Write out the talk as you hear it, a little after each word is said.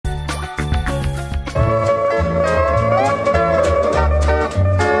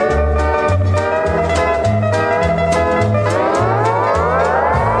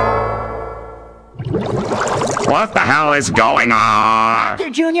What the hell is going on? Dr.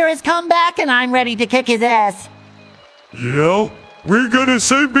 Junior has come back and I'm ready to kick his ass. Yeah, we're gonna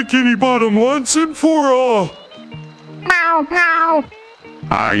save Bikini Bottom once and for all. Meow, meow.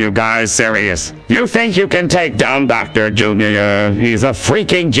 Are you guys serious? You think you can take down Dr. Junior? He's a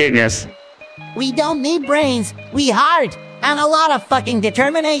freaking genius. We don't need brains. We heart and a lot of fucking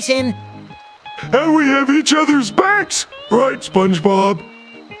determination. And we have each other's backs. Right, SpongeBob?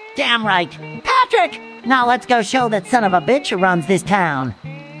 Damn right. Patrick! Now let's go show that son of a bitch who runs this town.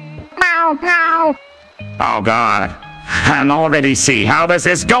 Meow, meow. Oh god. I can already see how this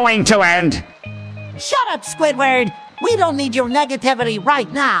is going to end. Shut up, Squidward. We don't need your negativity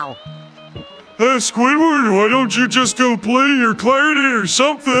right now. Hey, Squidward, why don't you just go play your clarinet or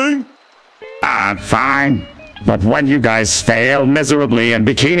something? Fine. But when you guys fail miserably and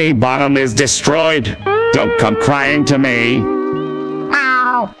Bikini Bottom is destroyed, don't come crying to me.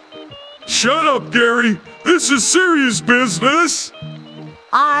 Meow. Shut up, Gary. This is serious business.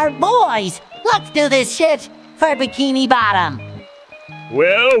 Our boys, let's do this shit for Bikini Bottom.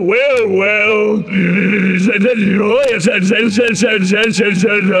 Well.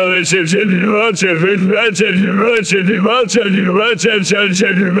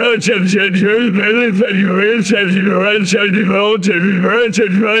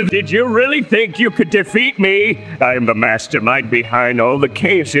 Did you really think you could defeat me? I am the mastermind behind all the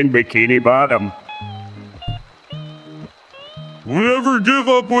chaos in Bikini Bottom. We never give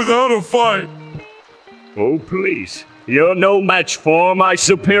up without a fight. Oh, please. You're no match for my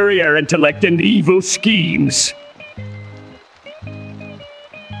superior intellect and evil schemes.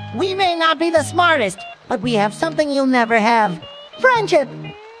 We may not be the smartest, but we have something you'll never have. Friendship.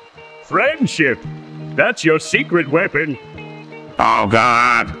 Friendship? That's your secret weapon. Oh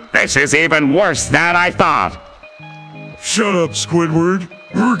god. This is even worse than I thought. Shut up, Squidward.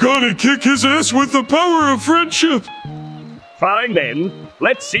 We're gonna kick his ass with the power of friendship. Fine then.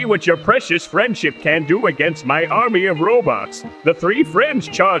 Let's see what your precious friendship can do against my army of robots. The three friends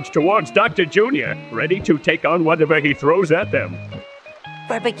charge towards Dr. Junior, ready to take on whatever he throws at them.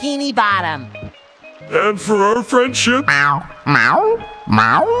 For Bikini Bottom. And for our friendship. Meow, meow,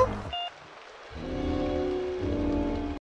 meow.